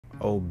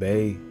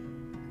Obey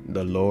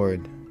the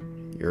Lord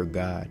your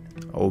God.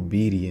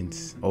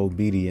 Obedience.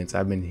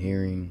 I've been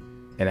hearing,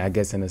 and I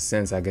guess in a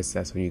sense,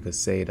 that's what you could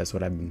say. That's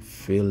what I've been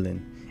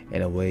feeling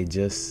in a way,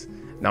 just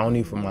not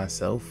only for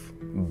myself,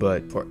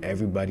 but for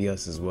everybody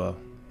else as well,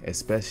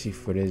 especially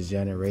for this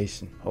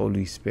generation.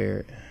 Holy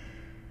Spirit,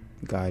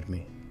 guide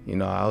me.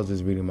 I was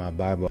just reading my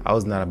Bible. I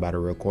was not about to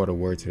record a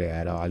word today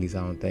at all. At least I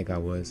don't think I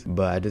was.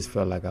 But I just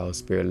felt like I was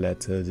spirit-led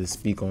to just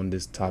speak on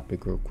this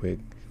topic real quick.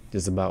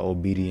 Just about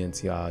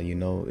obedience, y'all.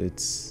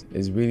 It's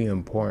really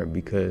important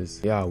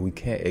because, y'all, we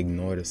can't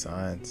ignore the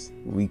signs.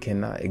 We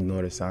cannot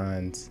ignore the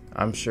signs.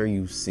 I'm sure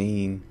you've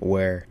seen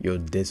where your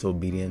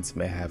disobedience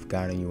may have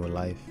gotten you in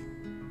life.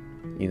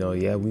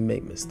 Yeah, we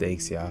make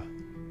mistakes, y'all.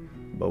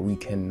 But we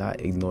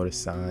cannot ignore the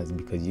signs,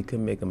 because you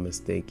can make a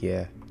mistake,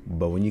 yeah.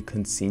 But when you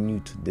continue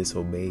to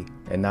disobey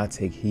and not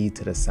take heed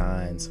to the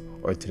signs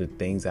or to the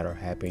things that are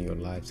happening in your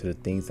life, to the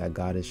things that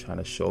God is trying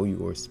to show you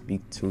or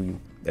speak to you,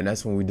 then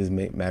that's when we just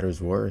make matters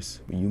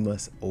worse. You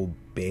must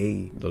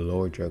obey the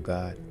Lord your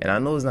God. And I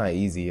know it's not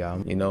easy,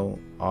 y'all.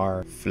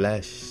 Our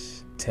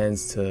flesh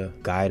tends to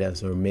guide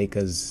us or make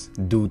us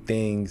do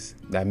things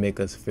that make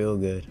us feel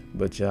good.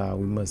 But y'all,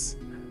 we must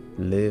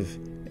live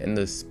in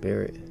the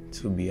Spirit.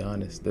 To be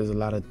honest, there's a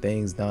lot of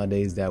things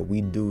nowadays that we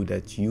do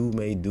that you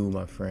may do,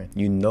 my friend.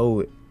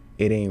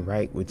 It ain't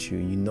right with you.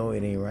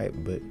 It ain't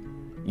right, but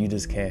you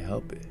just can't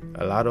help it.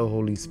 Allow the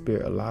Holy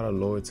Spirit, allow the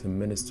Lord to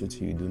minister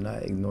to you. Do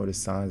not ignore the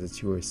signs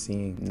that you are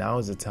seeing. Now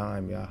is the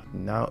time, y'all.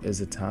 Now is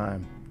the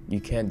time.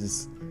 You can't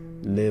just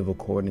live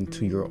according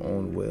to your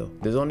own will.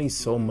 There's only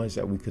so much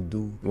that we could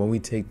do when we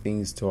take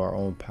things to our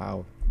own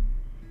power.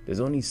 There's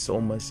only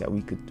so much that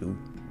we could do.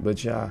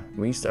 But yeah,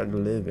 when you start to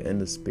live in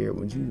the Spirit,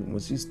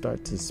 once you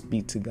start to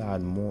speak to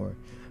God more,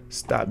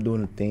 stop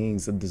doing the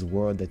things of this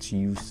world that you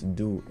used to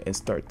do and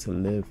start to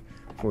live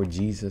for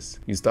Jesus.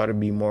 You start to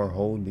be more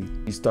holy.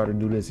 You start to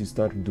do this, you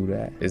start to do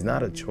that. It's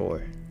not a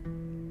chore.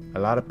 A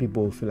lot of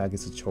people feel like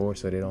it's a chore,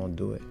 so they don't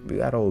do it. We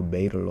gotta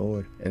obey the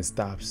Lord and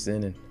stop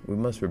sinning. We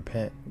must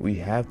repent. We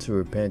have to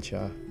repent,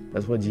 y'all.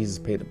 That's what Jesus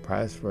paid the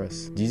price for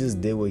us. Jesus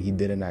did what he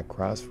did on that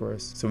cross for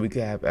us so we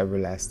could have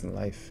everlasting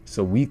life,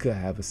 so we could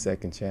have a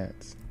second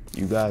chance.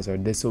 You guys, our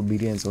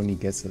disobedience only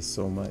gets us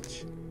so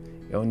much.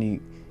 It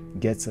only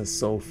gets us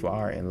so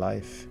far in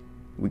life.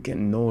 We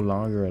can no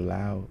longer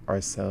allow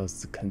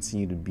ourselves to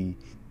continue to be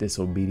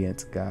disobedient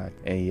to God.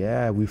 And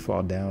yeah, we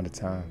fall down at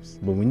times.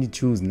 But when you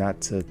choose not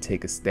to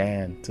take a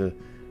stand, to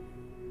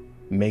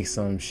make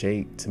some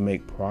shake, to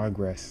make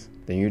progress,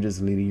 then you're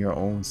just leading your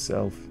own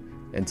self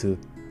into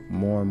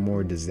more and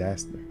more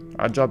disaster.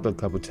 I dropped a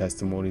couple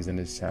testimonies in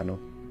this channel.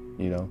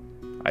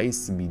 I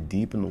used to be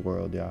deep in the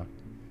world, y'all.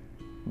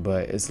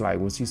 But it's like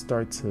once you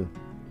start to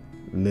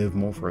live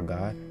more for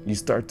God, you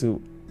start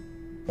to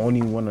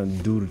only want to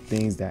do the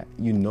things that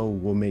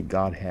will make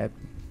God happy.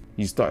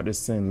 You start to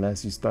sin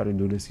less. You start to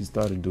do this. You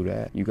start to do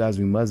that. You guys,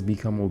 we must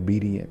become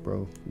obedient,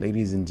 bro.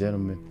 Ladies and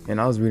gentlemen.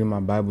 And I was reading my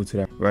Bible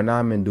today. Right now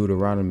I'm in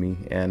Deuteronomy,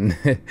 and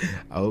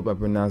I hope I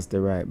pronounced it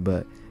right.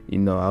 But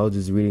I was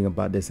just reading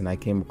about this, and I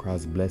came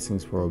across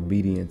blessings for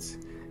obedience.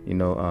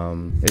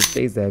 It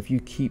states that if you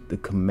keep the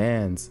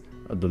commands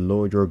of the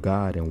Lord your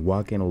God and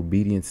walk in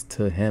obedience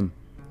to him,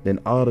 then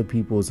all the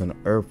peoples on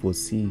earth will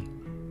see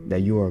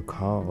that you are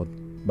called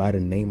by the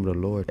name of the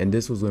Lord. And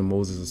this was when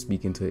Moses was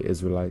speaking to the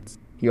Israelites.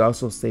 He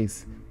also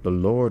states, the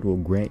Lord will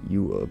grant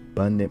you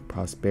abundant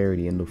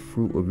prosperity in the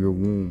fruit of your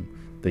womb,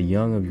 the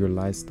young of your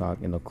livestock,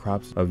 and the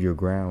crops of your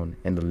ground,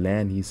 and the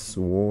land he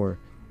swore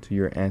to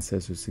your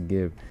ancestors to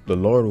give. The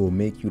Lord will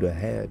make you the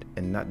head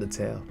and not the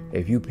tail.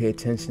 If you pay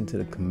attention to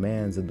the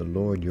commands of the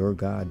Lord your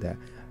God that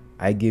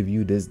I give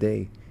you this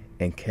day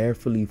and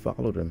carefully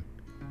follow them,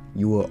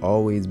 you will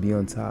always be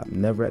on top,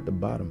 never at the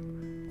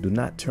bottom. Do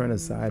not turn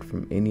aside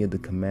from any of the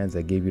commands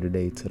I gave you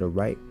today to the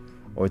right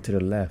or to the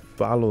left.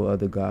 Follow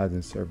other gods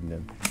and serve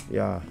them.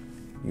 Yeah,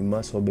 you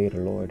must obey the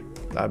Lord.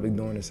 Stop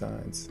ignoring the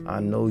signs. I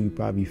know you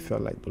probably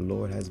felt like the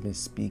Lord has been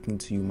speaking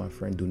to you, my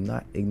friend. Do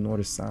not ignore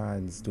the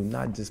signs. Do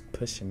not just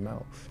push him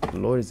out. The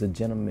Lord is a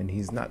gentleman.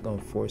 He's not going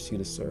to force you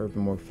to serve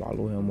him or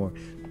follow him or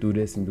do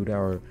this and do that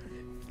or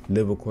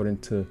live according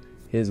to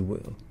his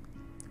will.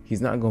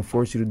 He's not going to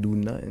force you to do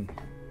nothing.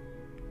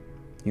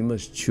 You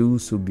must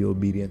choose to be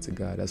obedient to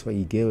God. That's why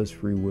he gave us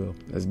free will.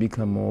 Let's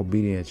become more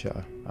obedient,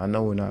 y'all. I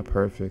know we're not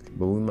perfect,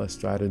 but we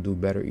must try to do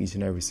better each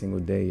and every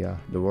single day, y'all.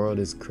 The world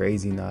is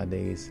crazy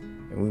nowadays,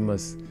 and we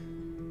must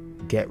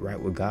get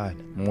right with God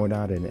more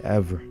now than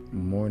ever.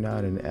 More now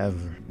than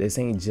ever. This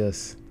ain't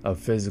just a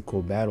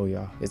physical battle,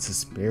 y'all. It's a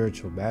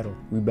spiritual battle.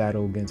 We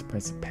battle against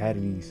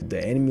principalities.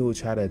 The enemy will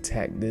try to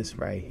attack this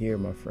right here,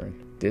 my friend.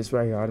 This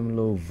right here, all them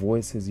little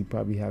voices you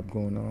probably have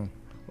going on.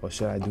 Or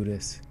should I do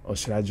this? Or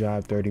should I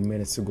drive 30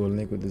 minutes to go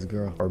link with this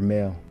girl? Or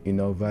male,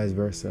 vice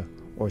versa.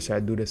 Or should I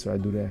do this or I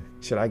do that?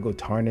 Should I go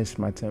tarnish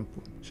my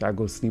temple? Should I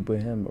go sleep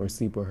with him or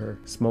sleep with her?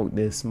 Smoke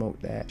this, smoke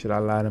that. Should I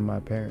lie to my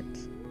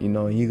parents?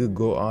 You could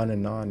go on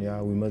and on,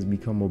 y'all. We must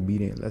become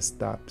obedient. Let's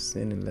stop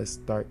sinning. Let's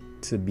start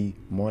to be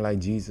more like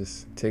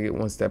Jesus. Take it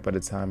one step at a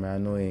time, man. I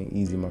know it ain't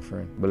easy, my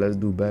friend. But let's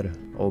do better.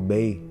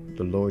 Obey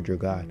the Lord your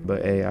God.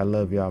 But hey, I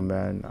love y'all,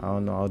 man. I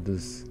don't know, I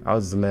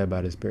was just led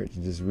by the Spirit to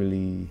just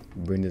really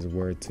bring this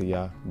word to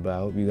y'all. But I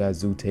hope you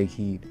guys do take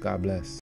heed. God bless.